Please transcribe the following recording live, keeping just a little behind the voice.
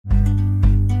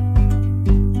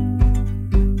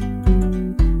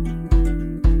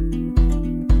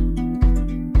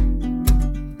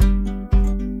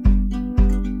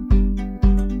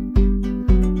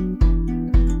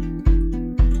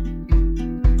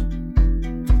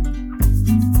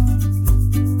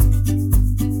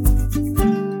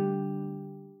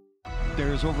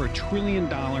over $1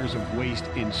 trillion of waste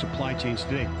in supply chains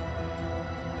today.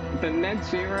 The net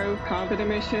zero carbon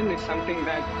emission is something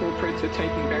that corporates are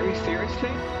taking very seriously.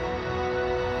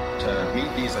 To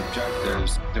meet these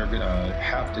objectives, they're going to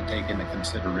have to take into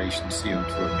consideration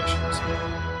CO2 emissions.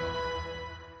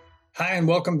 Hi, and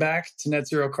welcome back to Net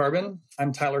Zero Carbon.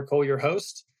 I'm Tyler Cole, your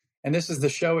host, and this is the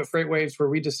show at FreightWaves where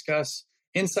we discuss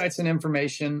insights and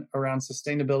information around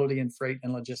sustainability in freight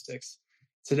and logistics.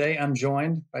 Today, I'm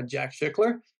joined by Jack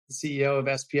Schickler, the CEO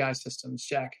of SPI Systems.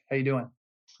 Jack, how you doing?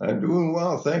 I'm doing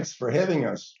well. Thanks for having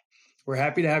us. We're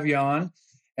happy to have you on,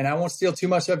 and I won't steal too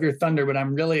much of your thunder, but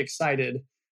I'm really excited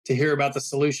to hear about the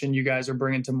solution you guys are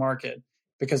bringing to market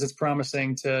because it's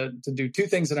promising to do two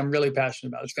things that I'm really passionate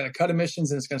about. It's going to cut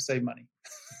emissions and it's going to save money.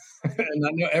 And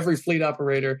I know every fleet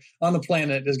operator on the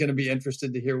planet is going to be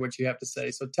interested to hear what you have to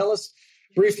say. So tell us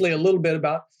briefly a little bit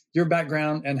about your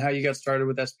background and how you got started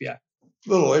with SPI.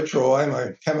 Little intro. I'm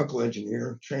a chemical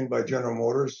engineer trained by General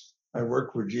Motors. I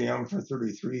worked with GM for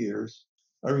 33 years.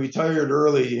 I retired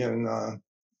early in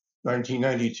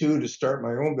 1992 to start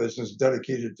my own business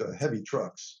dedicated to heavy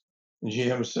trucks. And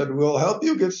GM said, "We'll help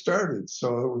you get started."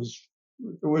 So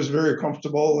it was very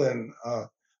comfortable and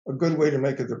a good way to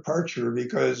make a departure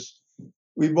because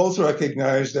we both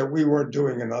recognized that we weren't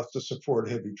doing enough to support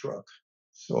heavy truck.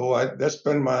 So that's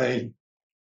been my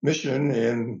mission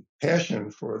and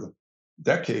passion for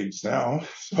decades now.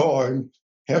 So I'm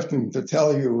having to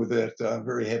tell you that I'm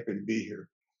very happy to be here.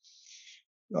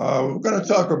 We're going to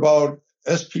talk about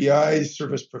SPI,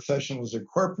 Service Professionals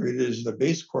Incorporated, is the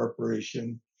base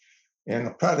corporation, and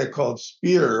a product called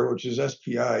SPEAR, which is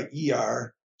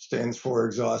SPI-ER, stands for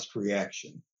exhaust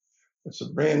reaction. It's a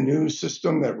brand new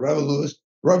system that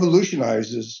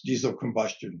revolutionizes diesel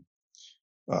combustion.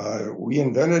 We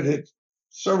invented it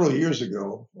several years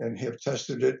ago and have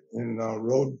tested it in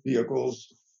road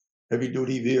vehicles,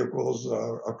 heavy-duty vehicles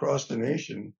across the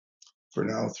nation for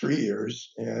now 3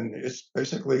 years, and it's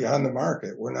basically on the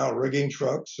market. We're now rigging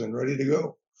trucks and ready to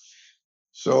go.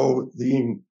 So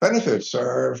the benefits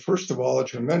are, first of all, a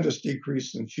tremendous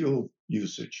decrease in fuel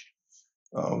usage.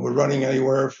 We're running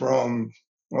anywhere from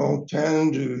 10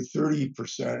 to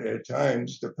 30% at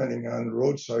times, depending on the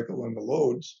road cycle and the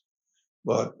loads.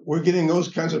 But we're getting those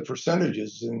kinds of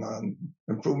percentages in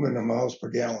improvement in miles per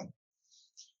gallon.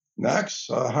 NOx,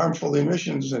 harmful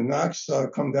emissions in NOx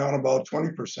come down about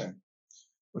 20%,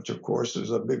 which of course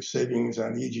is a big savings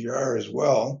on EGR as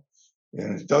well.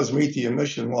 And it does meet the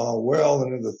emission law well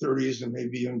into the 30s and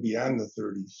maybe even beyond the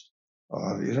 30s.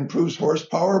 It improves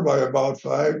horsepower by about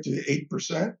 5 to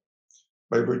 8%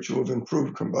 by virtue of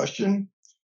improved combustion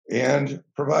and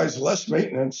provides less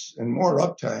maintenance and more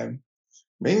uptime,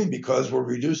 mainly because we're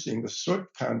reducing the soot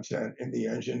content in the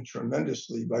engine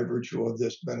tremendously by virtue of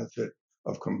this benefit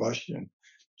of combustion.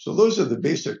 So those are the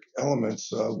basic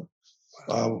elements of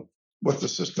what the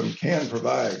system can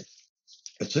provide.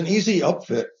 It's an easy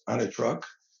upfit on a truck.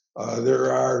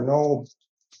 There are no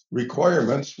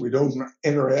requirements. We don't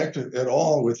interact at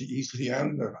all with the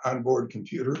ECM, the onboard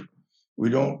computer. We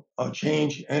don't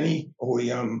change any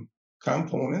OEM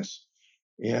components.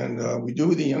 And we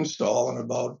do the install in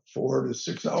about 4 to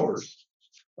 6 hours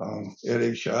at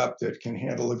a shop that can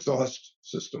handle exhaust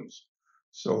systems.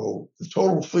 So the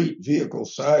total fleet vehicle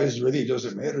size really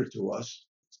doesn't matter to us.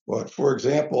 But for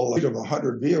example, out of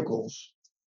 100 vehicles,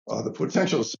 the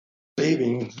potential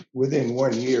savings within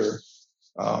 1 year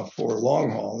for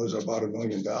long haul is about $1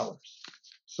 million.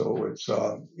 So it's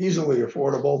easily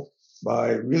affordable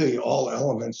by really all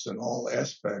elements and all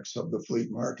aspects of the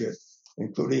fleet market,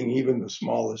 including even the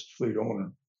smallest fleet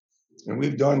owner. And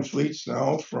we've done fleets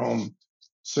now from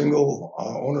single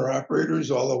owner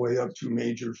operators all the way up to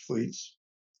major fleets.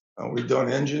 We've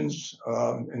done engines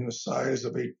in the size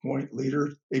of 8.0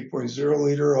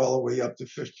 liter, all the way up to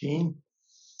 15.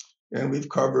 And we've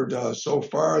covered so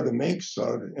far the makes,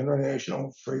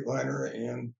 International, Freightliner,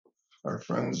 and our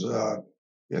friends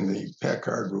in the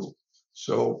PACCAR group.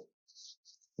 So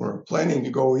we're planning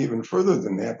to go even further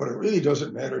than that, but it really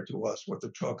doesn't matter to us what the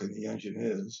truck and the engine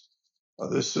is.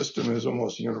 This system is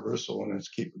almost universal in its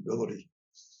capability.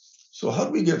 So how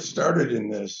do we get started in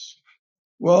this?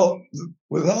 Well,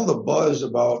 with all the buzz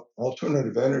about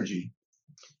alternative energy,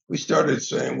 we started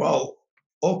saying, well,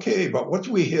 okay, but what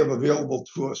do we have available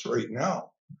to us right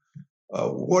now?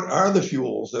 What are the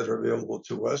fuels that are available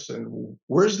to us, and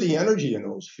where's the energy in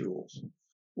those fuels?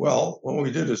 Well, when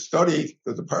we did a study,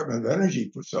 the Department of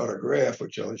Energy puts out a graph,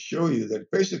 which I'll show you,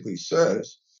 that basically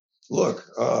says, look,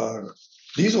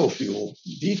 diesel fuel,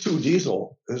 D2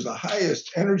 diesel, is the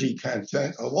highest energy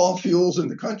content of all fuels in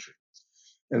the country.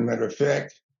 And matter of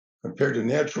fact, compared to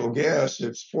natural gas,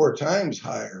 it's 4 times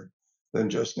higher than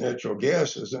just natural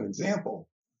gas as an example.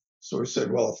 So we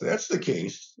said, well, if that's the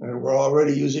case, and we're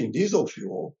already using diesel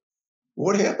fuel,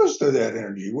 what happens to that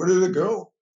energy? Where did it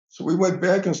go? So we went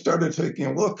back and started taking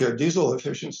a look at diesel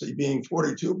efficiency being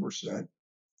 42%,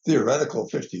 theoretical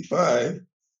 55%,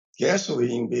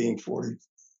 gasoline being 42%,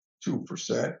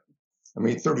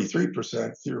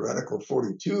 33%, theoretical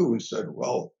 42%, and said,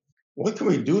 well, what can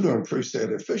we do to increase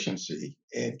that efficiency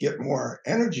and get more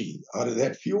energy out of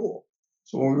that fuel?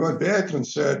 So when we went back and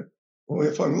said, well,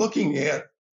 if I'm looking at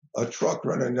a truck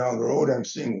running down the road, I'm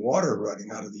seeing water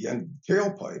running out of the end of the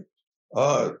tailpipe.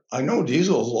 I know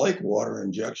diesels like water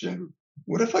injection.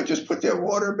 What if I just put that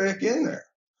water back in there?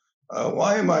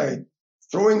 Why am I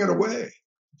throwing it away?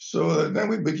 So then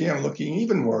we began looking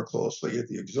even more closely at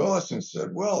the exhaust and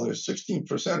said, well, there's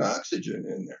 16% oxygen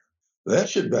in there. That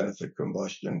should benefit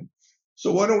combustion.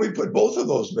 So why don't we put both of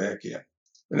those back in?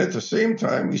 And at the same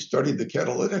time, we studied the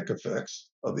catalytic effects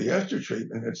of the ester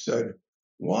treatment and said,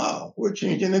 wow, we're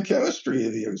changing the chemistry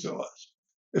of the exhaust.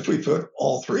 If we put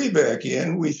all three back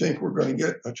in, we think we're going to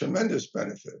get a tremendous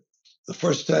benefit. The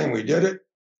first time we did it,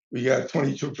 we got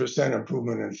 22%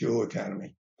 improvement in fuel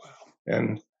economy. Wow.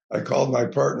 And I called my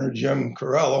partner, Jim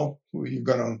Corello, who you're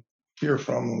going to hear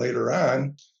from later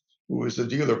on, who was the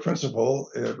dealer principal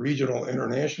at Regional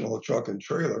International Truck and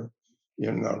Trailer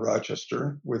in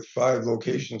Rochester with 5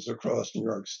 locations across New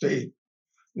York State.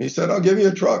 And he said, I'll give you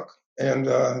a truck and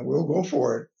we'll go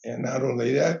for it. And not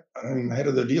only that, I'm head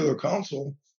of the dealer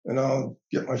council and I'll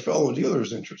get my fellow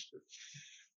dealers interested.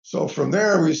 So from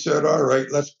there, we said, all right,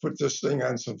 let's put this thing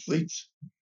on some fleets.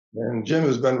 And Jim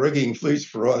has been rigging fleets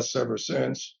for us ever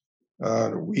since.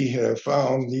 We have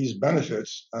found these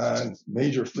benefits on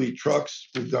major fleet trucks.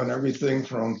 We've done everything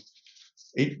from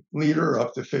 8-liter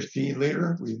up to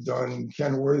 15-liter. We've done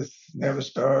Kenworth,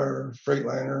 Navistar,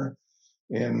 Freightliner,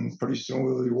 and pretty soon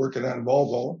we'll be working on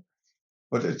Volvo.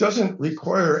 But it doesn't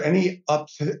require any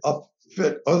upfit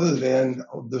other than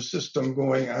the system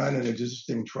going on an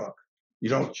existing truck. You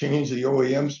don't change the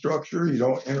OEM structure. You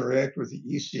don't interact with the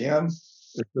ECM.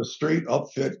 It's a straight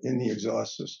upfit in the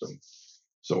exhaust system.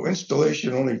 So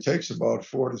installation only takes about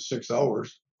 4 to 6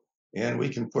 hours, and we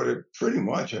can put it pretty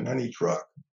much in any truck.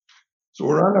 So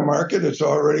we're on the market.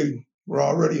 We're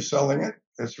already selling it.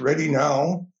 It's ready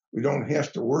now. We don't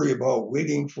have to worry about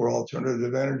waiting for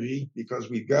alternative energy because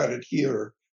we've got it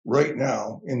here right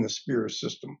now in the Spear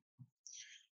system.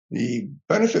 The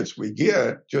benefits we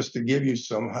get, just to give you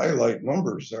some highlight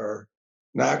numbers, are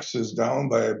NOx is down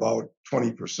by about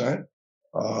 20%.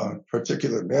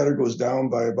 Particulate matter goes down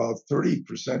by about 30%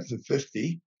 to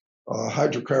 50%.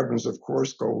 Hydrocarbons, of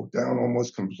course, go down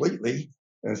almost completely.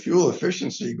 And fuel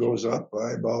efficiency goes up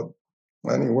by about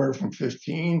anywhere from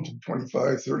 15 to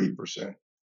 25, 30%.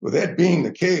 With that being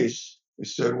the case, we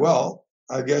said, well,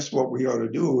 I guess what we ought to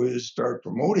do is start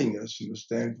promoting this from the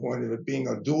standpoint of it being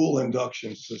a dual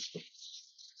induction system.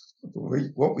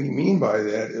 What we mean by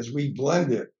that is we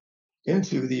blend it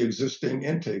into the existing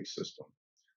intake system.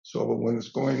 So when it's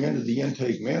going into the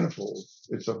intake manifold,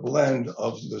 it's a blend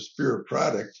of the Spear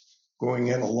product going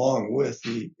in along with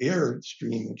the air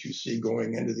stream that you see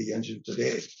going into the engine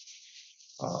today.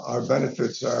 Our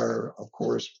benefits are, of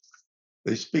course,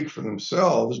 they speak for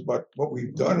themselves, but what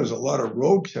we've done is a lot of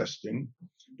road testing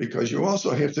because you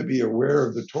also have to be aware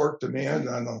of the torque demand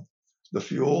on the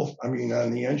fuel, on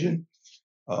the engine.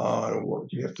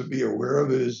 What you have to be aware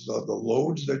of is the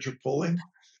loads that you're pulling,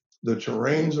 the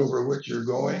terrains over which you're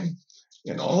going,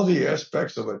 and all of the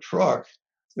aspects of a truck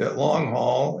that long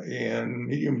haul and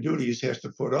medium duties has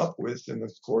to put up with in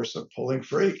the course of pulling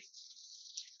freight.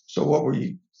 So what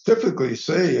we typically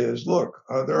say is, look,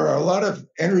 there are a lot of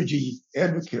energy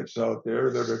advocates out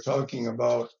there that are talking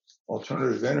about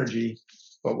alternative energy,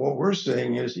 but what we're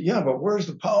saying is, yeah, but where's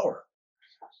the power?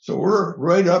 So we're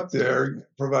right up there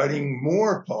providing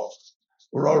more power.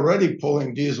 We're already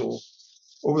pulling diesel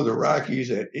over the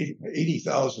Rockies at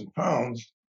 80,000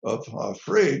 pounds of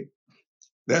freight.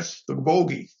 That's the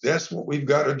bogey. That's what we've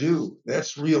got to do.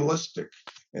 That's realistic.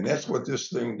 And that's what this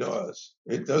thing does.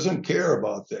 It doesn't care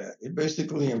about that. It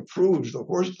basically improves the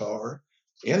horsepower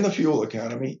and the fuel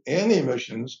economy and the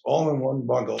emissions all in one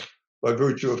bundle by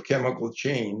virtue of chemical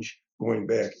change going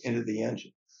back into the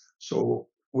engine. So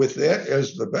with that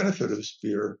as the benefit of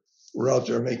Spear, we're out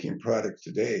there making product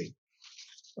today.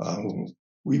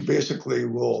 We basically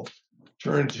will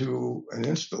turn to an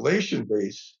installation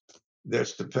base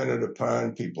that's dependent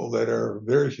upon people that are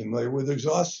very familiar with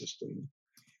exhaust systems.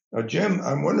 Now, Jim,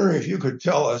 I'm wondering if you could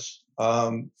tell us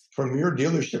from your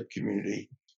dealership community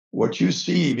what you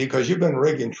see, because you've been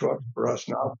rigging trucks for us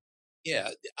now. Yeah,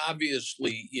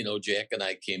 obviously, Jack and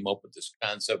I came up with this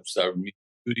concept, started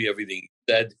Duty, everything he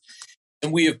said.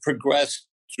 And we have progressed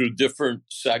through different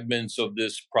segments of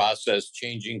this process,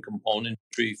 changing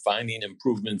componentry, finding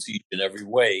improvements each and every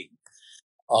way.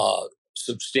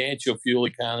 Substantial fuel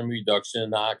economy reduction in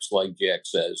NOx, like Jack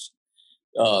says.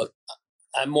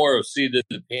 I'm more of seat of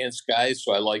the pants guy,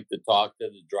 so I like to talk to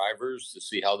the drivers to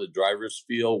see how the drivers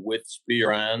feel with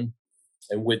Spear on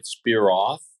and with Spear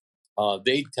off.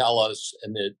 They tell us,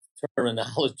 and the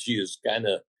terminology is kind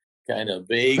of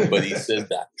vague, but he said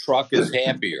that truck is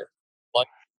happier. Like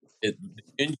the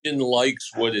engine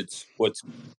likes what's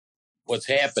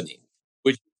happening,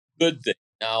 which is a good thing.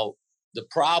 Now, the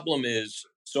problem is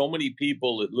so many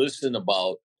people that listen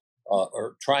about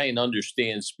or try and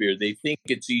understand Spear, they think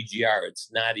it's EGR. It's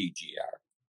not EGR.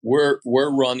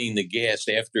 We're running the gas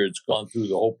after it's gone through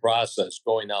the whole process,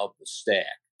 going out the stack.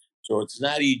 So it's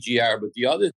not EGR. But the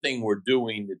other thing we're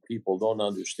doing that people don't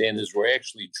understand is we're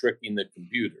actually tricking the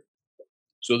computer.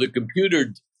 So the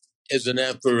computer is an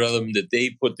algorithm that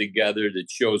they put together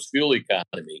that shows fuel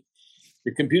economy.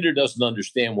 The computer doesn't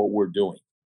understand what we're doing.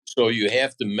 So you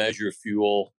have to measure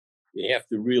fuel. You have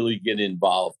to really get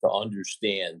involved to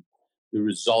understand the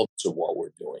results of what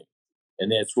we're doing. And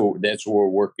that's what we're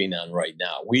working on right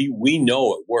now. We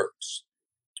know it works.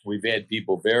 We've had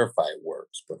people verify it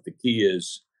works. But the key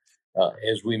is,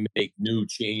 as we make new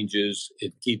changes,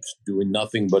 it keeps doing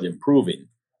nothing but improving.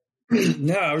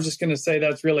 No, I was just going to say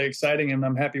that's really exciting. And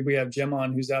I'm happy we have Jim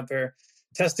on, who's out there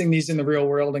testing these in the real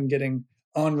world and getting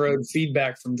on-road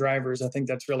feedback from drivers. I think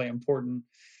that's really important.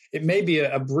 It may be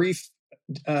a brief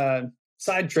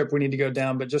side trip we need to go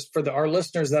down, but just for our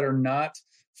listeners that are not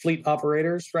fleet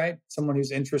operators, right? Someone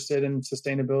who's interested in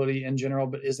sustainability in general,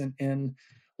 but isn't in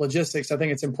logistics, I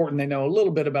think it's important they know a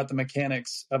little bit about the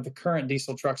mechanics of the current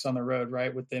diesel trucks on the road,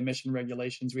 right? With the emission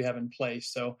regulations we have in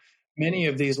place. So many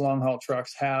of these long haul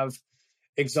trucks have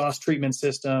exhaust treatment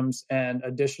systems and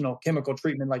additional chemical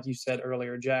treatment, like you said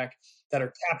earlier, Jack, that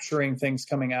are capturing things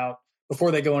coming out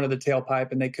before they go into the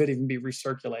tailpipe, and they could even be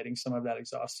recirculating some of that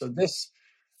exhaust. So this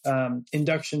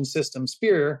induction system,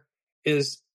 Spear,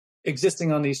 is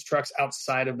existing on these trucks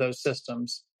outside of those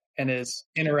systems and is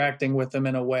interacting with them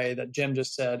in a way that Jim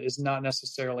just said is not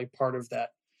necessarily part of that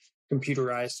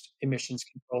computerized emissions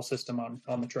control system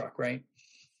on the truck, right?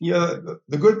 Yeah,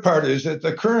 the good part is that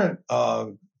the current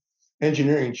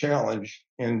engineering challenge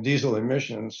in diesel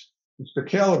emissions is to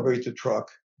calibrate the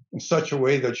truck in such a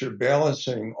way that you're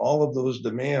balancing all of those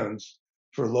demands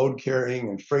for load carrying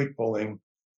and freight pulling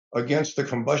against the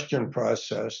combustion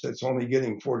process that's only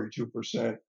getting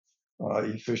 42%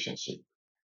 efficiency.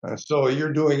 And so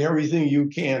you're doing everything you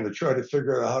can to try to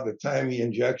figure out how to time the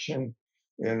injection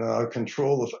and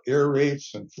control of air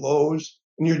rates and flows.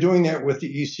 And you're doing that with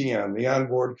the ECM, the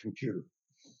onboard computer.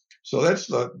 So that's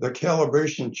the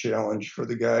calibration challenge for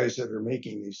the guys that are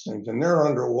making these things. And they're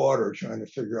underwater trying to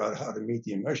figure out how to meet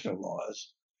the emission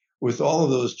laws with all of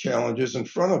those challenges in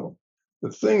front of them. The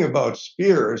thing about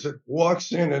Spear is it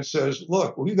walks in and says,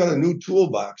 look, we've got a new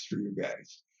toolbox for you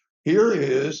guys. Here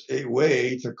is a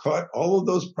way to cut all of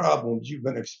those problems you've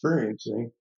been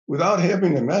experiencing without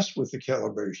having to mess with the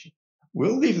calibration.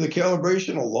 We'll leave the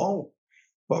calibration alone,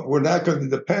 but we're not going to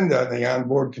depend on the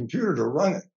onboard computer to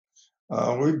run it.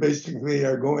 We basically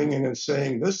are going in and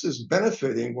saying this is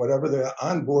benefiting whatever the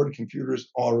onboard computer is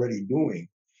already doing,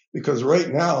 because right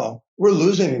now we're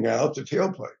losing it out the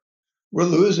tailpipe. We're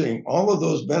losing all of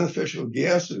those beneficial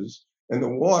gases and the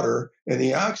water and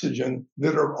the oxygen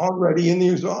that are already in the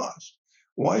exhaust.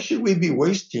 Why should we be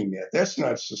wasting that? That's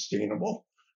not sustainable.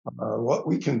 What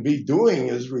we can be doing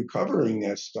is recovering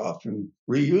that stuff and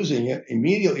reusing it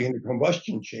immediately in the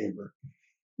combustion chamber.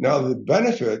 Now, the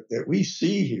benefit that we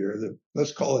see here,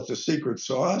 let's call it the secret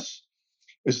sauce,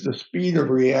 is the speed of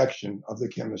reaction of the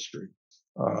chemistry.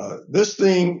 This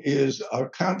thing is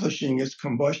accomplishing its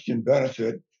combustion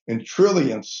benefit in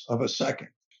trillionths of a second.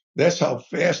 That's how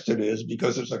fast it is,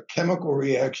 because there's a chemical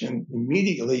reaction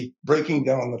immediately breaking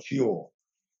down the fuel.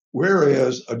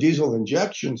 Whereas a diesel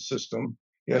injection system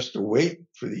has to wait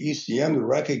for the ECM to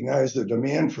recognize the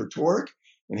demand for torque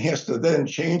and has to then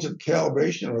change the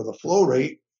calibration or the flow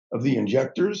rate of the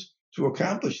injectors to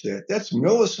accomplish that. That's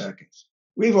milliseconds.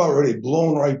 We've already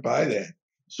blown right by that.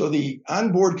 So the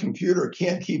onboard computer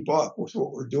can't keep up with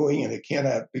what we're doing, and it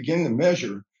cannot begin to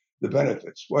measure the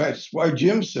benefits. That's why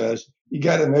Jim says you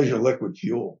got to measure liquid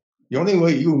fuel. The only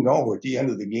way you know at the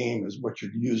end of the game is what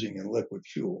you're using in liquid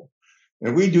fuel.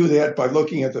 And we do that by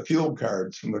looking at the fuel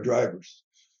cards from the drivers.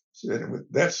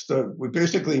 So we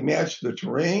basically match the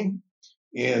terrain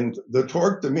and the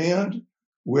torque demand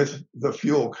with the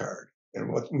fuel card.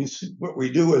 And what we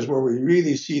do is where we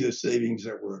really see the savings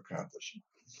that we're accomplishing.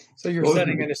 So you're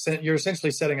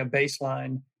essentially setting a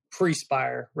baseline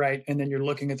pre-Spire, right? And then you're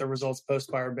looking at the results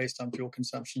post-Spire based on fuel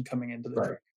consumption coming into the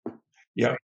Right. truck. Yeah.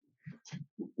 Right.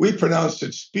 We pronounced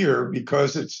it Spear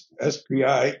because it's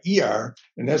S-P-I-E-R,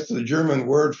 and that's the German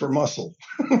word for muscle.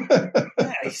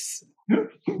 Nice.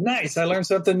 Nice. I learned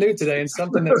something new today, and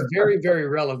something that's very, very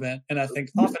relevant, and I think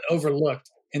often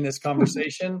overlooked in this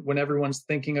conversation when everyone's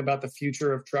thinking about the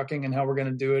future of trucking and how we're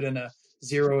going to do it in a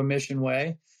zero emission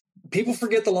way. People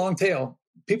forget the long tail.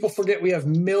 People forget we have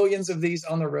millions of these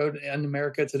on the road in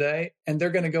America today, and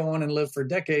they're going to go on and live for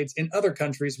decades in other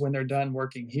countries when they're done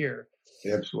working here.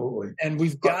 Absolutely. And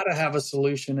we've got to have a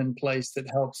solution in place that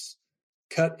helps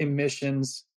cut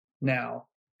emissions now.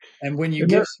 And when you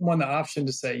give someone the option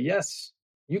to say, yes,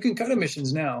 you can cut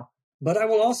emissions now, but I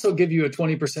will also give you a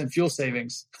 20% fuel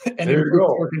savings and improve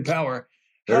torque and power.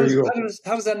 How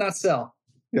does that not sell?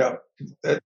 Yeah,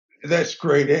 that's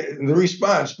great. And the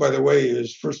response, by the way,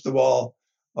 is first of all,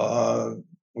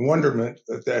 wonderment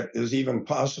that is even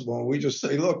possible. And we just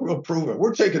say, look, we'll prove it.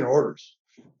 We're taking orders.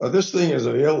 This thing is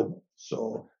available.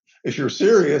 So if you're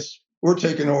serious, we're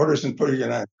taking orders and putting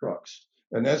it on trucks.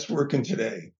 And that's working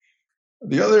today.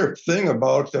 The other thing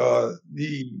about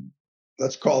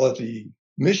let's call it the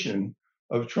mission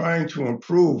of trying to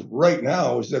improve right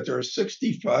now is that there are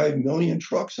 65 million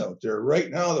trucks out there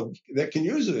right now that can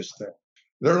use this thing.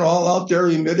 They're all out there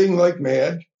emitting like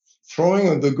mad,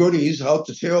 throwing the goodies out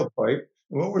the tailpipe.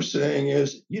 And what we're saying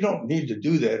is you don't need to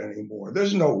do that anymore.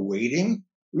 There's no waiting.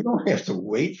 We don't have to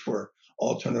wait for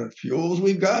alternate fuels.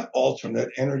 We've got alternate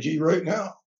energy right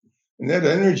now. And that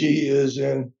energy is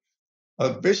in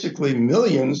basically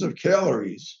millions of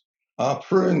calories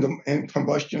per in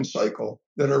combustion cycle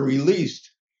that are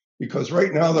released, because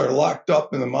right now they're locked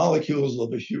up in the molecules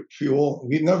of the fuel.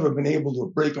 We've never been able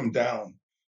to break them down.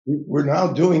 We're now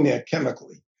doing that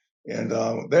chemically. And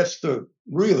that's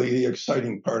really the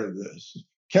exciting part of this.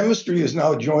 Chemistry is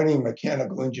now joining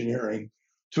mechanical engineering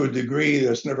to a degree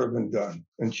that's never been done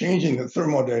and changing the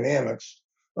thermodynamics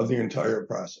of the entire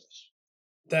process.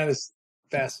 That is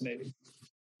fascinating.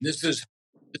 This is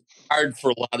hard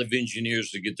for a lot of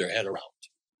engineers to get their head around.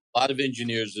 A lot of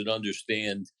engineers that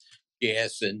understand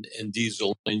gas and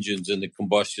diesel engines and the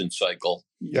combustion cycle,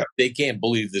 they can't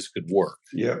believe this could work.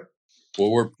 Yeah.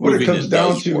 Well, what it comes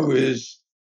down to is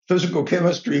physical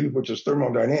chemistry, which is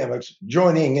thermodynamics,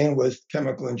 joining in with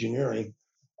chemical engineering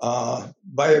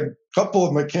by a couple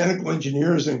of mechanical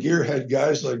engineers and gearhead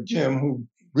guys like Jim, who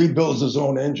rebuilds his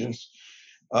own engines,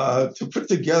 to put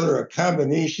together a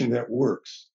combination that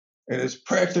works. And it's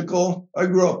practical. I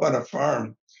grew up on a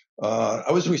farm.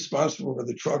 I was responsible for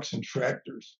the trucks and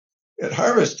tractors. At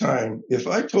harvest time, if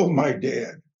I told my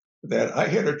dad that I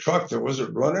had a truck that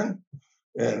wasn't running,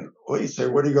 and he'd say,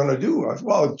 what are you going to do? I said,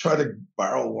 well, I'll try to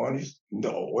borrow one. He said,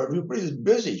 no, everybody's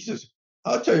busy. He says,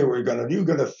 I'll tell you what you're going to do. You're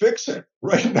going to fix it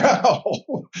right now.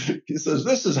 He says,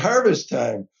 this is harvest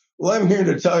time. Well, I'm here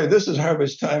to tell you this is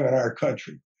harvest time in our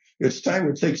country. It's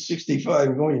time to take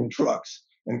 65 million trucks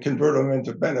and convert them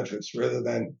into benefits rather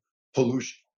than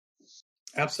pollution.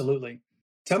 Absolutely.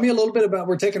 Tell me a little bit about,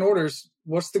 we're taking orders.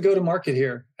 What's the go-to-market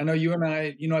here? I know you and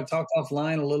I talked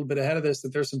offline a little bit ahead of this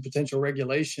that there's some potential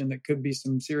regulation that could be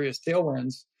some serious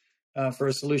tailwinds for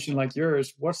a solution like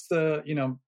yours. What's the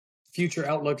future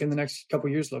outlook in the next couple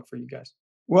of years look for you guys?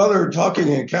 Well, they're talking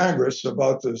in Congress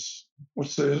about this.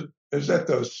 Is that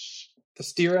the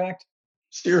STEER Act?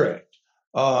 STEER Act.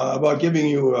 About giving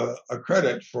you a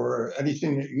credit for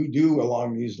anything that you do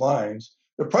along these lines.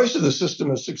 The price of the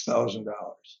system is $6,000.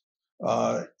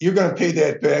 You're going to pay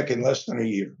that back in less than a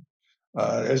year.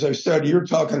 As I said, you're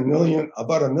talking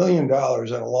about $1 million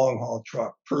on a long haul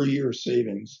truck per year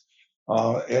savings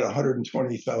at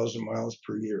 120,000 miles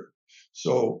per year.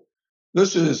 So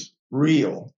this is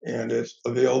real and it's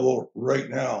available right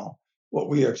now. What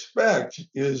we expect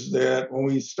is that when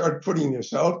we start putting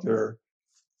this out there,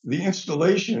 the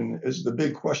installation is the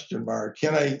big question mark.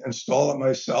 Can I install it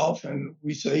myself? And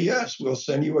we say, yes, we'll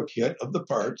send you a kit of the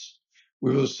parts.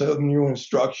 We will send you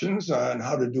instructions on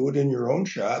how to do it in your own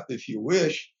shop if you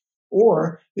wish,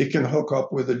 or it can hook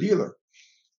up with a dealer.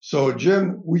 So,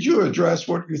 Jim, would you address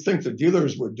what you think the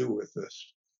dealers would do with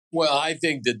this? Well, I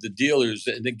think that the dealers,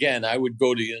 and again, I would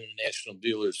go to international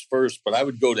dealers first, but I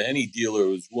would go to any dealer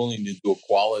who's willing to do a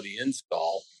quality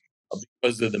install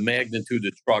because of the magnitude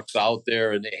of trucks out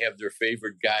there, and they have their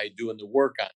favorite guy doing the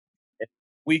work on it. And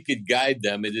we could guide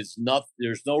them. There's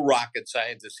no rocket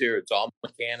scientists here. It's all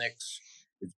mechanics.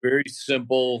 It's very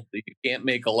simple. You can't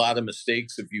make a lot of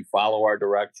mistakes if you follow our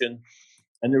direction,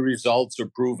 and the results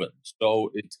are proven.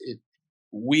 So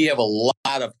we have a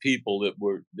lot of people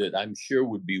that I'm sure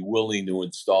would be willing to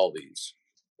install these.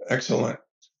 Excellent.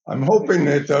 I'm hoping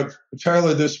that,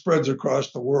 Tyler, this spreads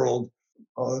across the world.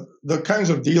 The kinds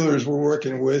of dealers we're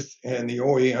working with and the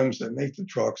OEMs that make the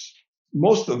trucks,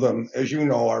 most of them, as you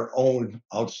know, are owned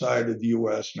outside of the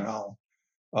U.S. now.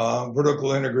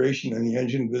 Vertical integration in the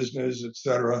engine business, et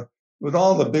cetera, with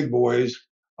all the big boys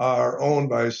are owned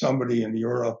by somebody in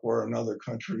Europe or another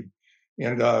country.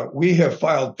 And we have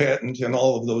filed patents in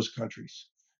all of those countries,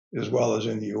 as well as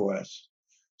in the U.S.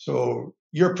 So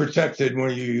you're protected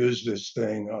when you use this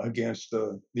thing against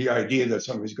the idea that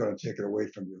somebody's going to take it away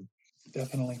from you.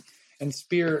 Definitely. And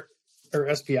Spear,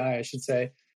 or SPI, I should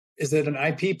say, is it an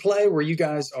IP play where you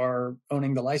guys are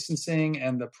owning the licensing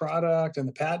and the product and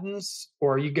the patents,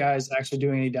 or are you guys actually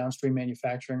doing any downstream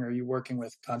manufacturing, or are you working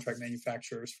with contract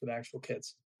manufacturers for the actual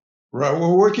kits? Right.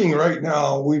 We're working right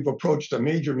now. We've approached a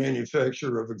major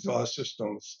manufacturer of exhaust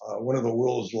systems, one of the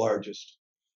world's largest.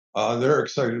 They're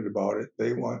excited about it.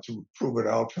 They want to prove it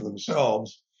out for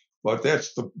themselves. But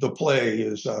that's the play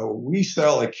is we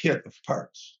sell a kit of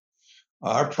parts.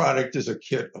 Our product is a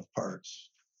kit of parts.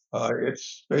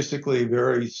 It's basically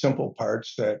very simple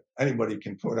parts that anybody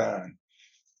can put on.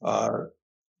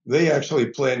 They actually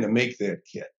plan to make that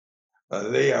kit.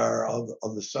 They are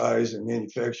of the size and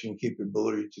manufacturing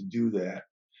capability to do that.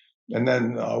 And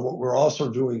then what we're also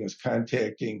doing is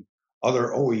contacting other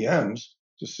OEMs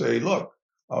to say, look,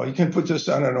 you can put this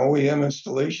on an OEM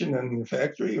installation in the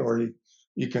factory, or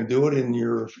you can do it in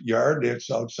your yard that's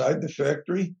outside the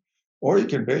factory, or you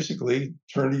can basically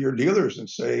turn to your dealers and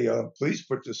say, please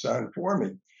put this on for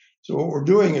me. So what we're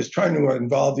doing is trying to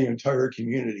involve the entire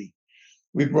community.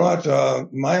 We brought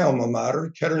my alma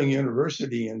mater, Kettering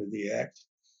University, into the act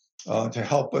to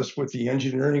help us with the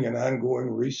engineering and ongoing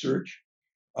research.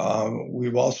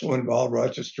 We've also involved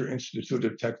Rochester Institute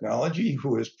of Technology,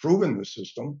 who has proven the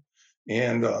system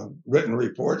and written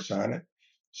reports on it.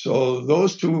 So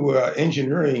those two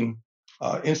engineering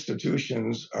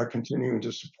institutions are continuing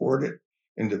to support it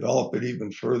and develop it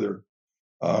even further.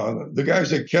 The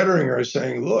guys at Kettering are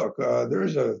saying, look,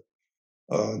 there's a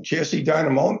chassis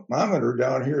dynamometer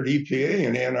down here at EPA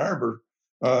in Ann Arbor.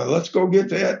 Let's go get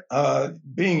that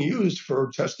being used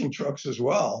for testing trucks as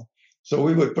well. So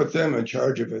we would put them in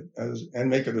charge of it and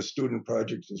make it a student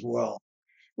project as well.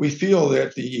 We feel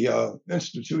that the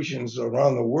institutions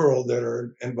around the world that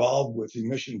are involved with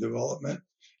emission development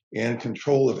and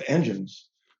control of engines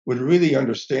would really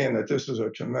understand that this is a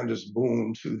tremendous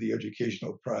boon to the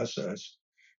educational process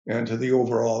and to the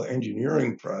overall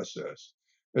engineering process.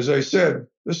 As I said,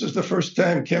 this is the first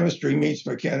time chemistry meets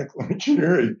mechanical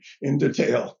engineering in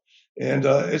detail. And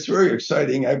it's very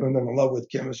exciting. I've been in love with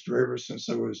chemistry ever since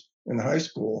I was in high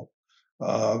school.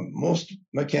 Most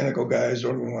mechanical guys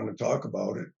don't even want to talk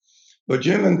about it. But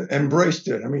Jim embraced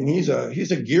it. I mean, he's a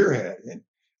gearhead. And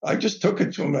I just took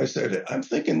it to him. I said, I'm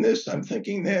thinking this, I'm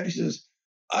thinking that. He says,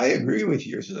 I agree with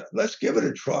you. He says, let's give it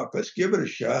a truck. Let's give it a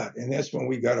shot. And that's when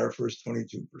we got our first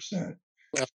 22%.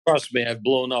 Well, trust me, I've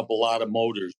blown up a lot of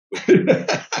motors.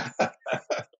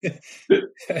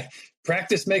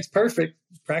 Practice makes perfect.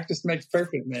 Practice makes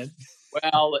perfect, man.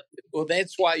 Well,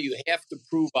 that's why you have to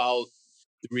prove out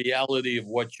the reality of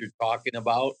what you're talking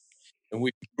about. And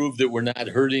we proved that we're not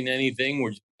hurting anything.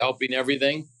 We're just helping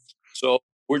everything. So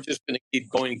we're just going to keep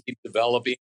going, keep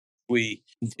developing. We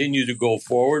continue to go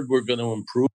forward. We're going to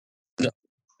improve. It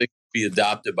can be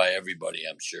adopted by everybody,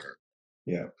 I'm sure.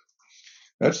 Yeah.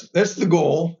 That's the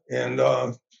goal, and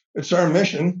it's our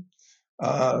mission.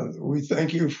 We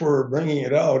thank you for bringing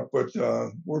it out, but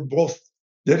we're both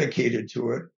dedicated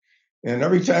to it. And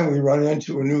every time we run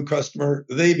into a new customer,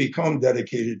 they become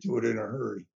dedicated to it in a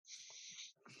hurry.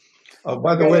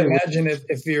 By the way, imagine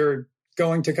if you're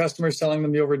going to customers telling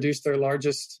them you'll reduce their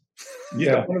largest,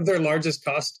 one of their largest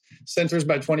cost centers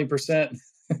by 20%,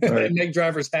 right, and make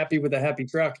drivers happy with a happy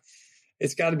truck.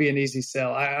 It's got to be an easy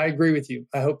sell. I agree with you.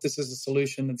 I hope this is a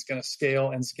solution that's going to scale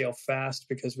and scale fast,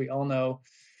 because we all know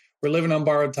we're living on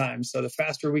borrowed time. So the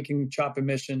faster we can chop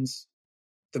emissions,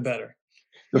 the better.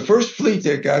 The first fleet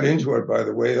that got into it, by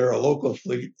the way, they're a local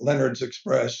fleet, Leonard's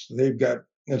Express. They've got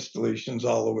installations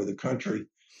all over the country.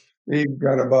 They've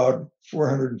got about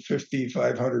 450,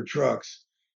 500 trucks,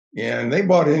 and they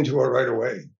bought into it right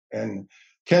away. And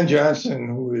Ken Johnson,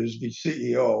 who is the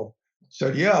CEO,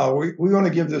 said, yeah, we want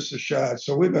to give this a shot.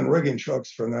 So we've been rigging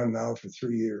trucks for them now for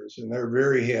 3 years, and they're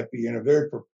very happy and a very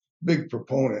big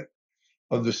proponent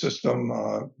of the system.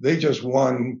 They just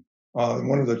won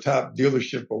one of the top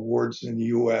dealership awards in the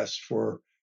U.S. for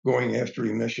going after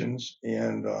emissions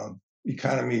and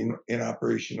economy in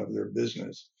operation of their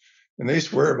business. And they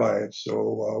swear by it.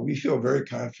 So we feel very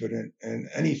confident in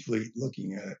any fleet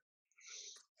looking at it.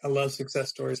 I love success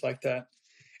stories like that.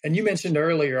 And you mentioned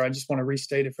earlier, I just want to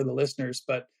restate it for the listeners,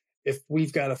 but if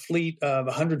we've got a fleet of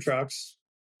 100 trucks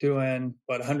doing,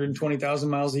 120,000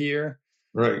 miles a year,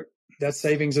 right? That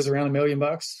savings is around $1 million.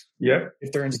 Yep.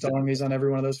 If they're installing these on every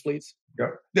one of those fleets.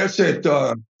 Yep. That's at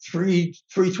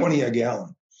 $3.20 a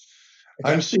gallon.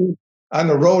 Okay. I'm seeing on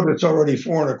the road, it's already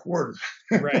 $4.25.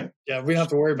 Right. Yeah. We don't have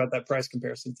to worry about that price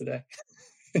comparison today.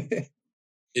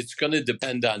 It's going to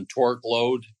depend on torque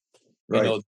load. Right. You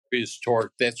know, is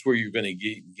torque. That's where you're going to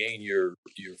gain your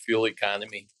fuel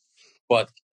economy. But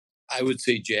I would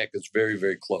say, Jack, it's very,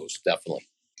 very close. Definitely.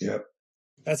 Yep.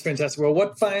 That's fantastic. Well,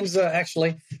 what finds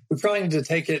actually, we probably need to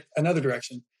take it another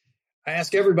direction. I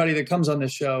ask everybody that comes on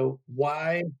this show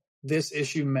why this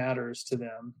issue matters to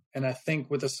them. And I think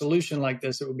with a solution like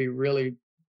this, it would be really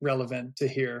relevant to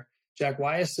hear. Jack,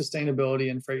 why is sustainability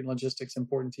in freight and logistics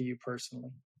important to you personally?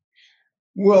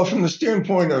 Well, from the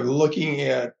standpoint of looking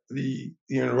at the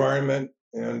environment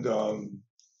and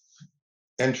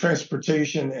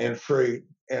transportation and freight,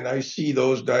 and I see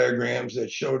those diagrams that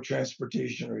show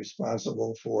transportation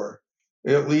responsible for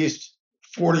at least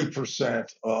 40%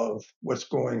 of what's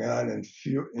going on in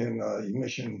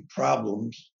emission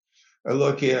problems. I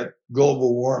look at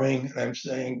global warming and I'm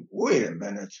saying, wait a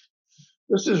minute,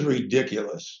 this is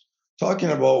ridiculous.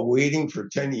 Talking about waiting for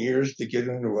 10 years to get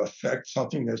into effect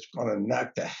something that's going to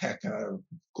knock the heck out of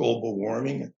global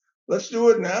warming. Let's do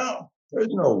it now. There's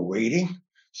no waiting.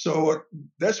 So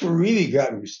that's what really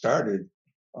got me started,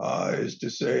 is to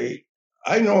say,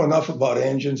 I know enough about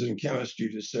engines and chemistry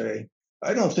to say,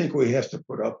 I don't think we have to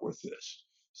put up with this.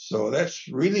 So that's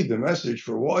really the message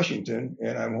for Washington.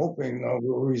 And I'm hoping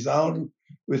will resound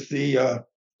with the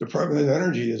Department of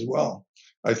Energy as well.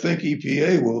 I think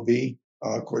EPA will be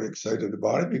quite excited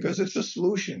about it because it's a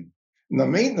solution. And the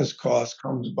maintenance cost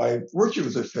comes by virtue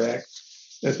of the fact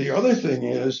that the other thing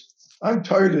is I'm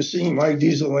tired of seeing my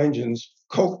diesel engines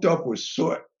coked up with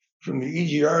soot from the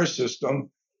EGR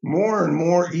system. More and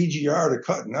more EGR to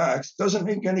cut NOx doesn't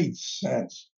make any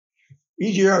sense.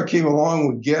 EGR came along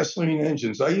with gasoline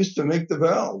engines. I used to make the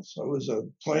valves. I was a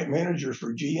plant manager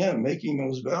for GM making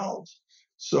those valves.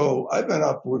 So I've been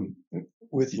up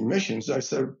with emissions. I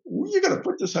said, you're going to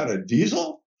put this on a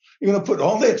diesel? You're going to put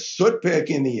all that soot back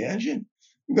in the engine?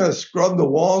 You're going to scrub the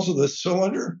walls of the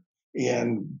cylinder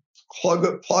and plug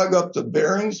up the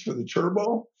bearings for the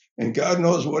turbo and God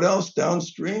knows what else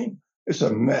downstream? It's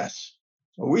a mess.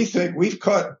 So we think we've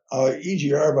cut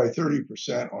EGR by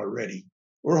 30% already.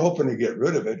 We're hoping to get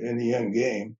rid of it in the end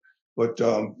game, but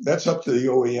that's up to the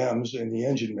OEMs and the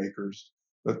engine makers.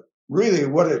 But really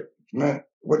what it meant,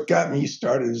 what got me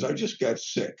started is I just got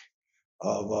sick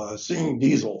of seeing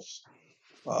diesels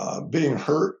being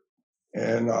hurt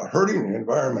and hurting the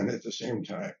environment at the same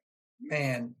time.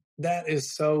 Man, that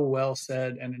is so well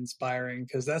said and inspiring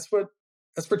because that's where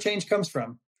change comes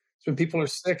from. It's when people are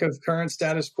sick of current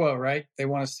status quo, right? They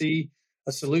want to see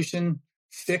a solution,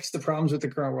 fix the problems with the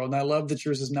current world. And I love that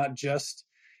yours is not just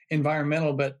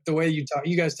environmental, but the way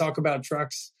you guys talk about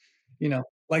trucks,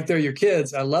 like they're your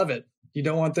kids. I love it. You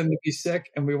don't want them to be sick,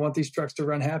 and we want these trucks to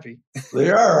run happy. They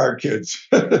are our kids.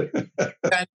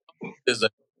 Because I've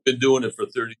been doing it for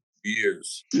 30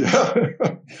 years. Yeah.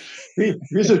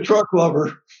 He's a truck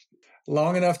lover.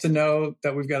 Long enough to know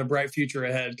that we've got a bright future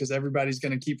ahead because everybody's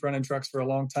going to keep running trucks for a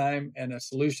long time. And a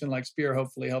solution like Spear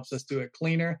hopefully helps us do it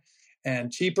cleaner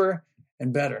and cheaper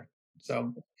and better.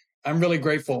 So I'm really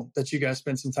grateful that you guys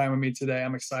spent some time with me today.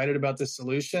 I'm excited about this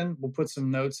solution. We'll put some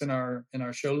notes in our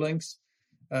show links,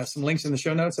 some links in the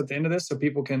show notes at the end of this so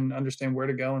people can understand where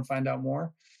to go and find out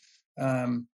more.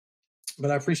 But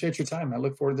I appreciate your time. I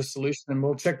look forward to the solution, and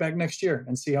we'll check back next year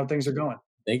and see how things are going.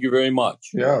 Thank you very much.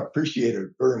 Yeah, appreciate it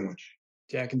very much.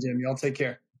 Jack and Jim, y'all take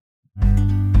care.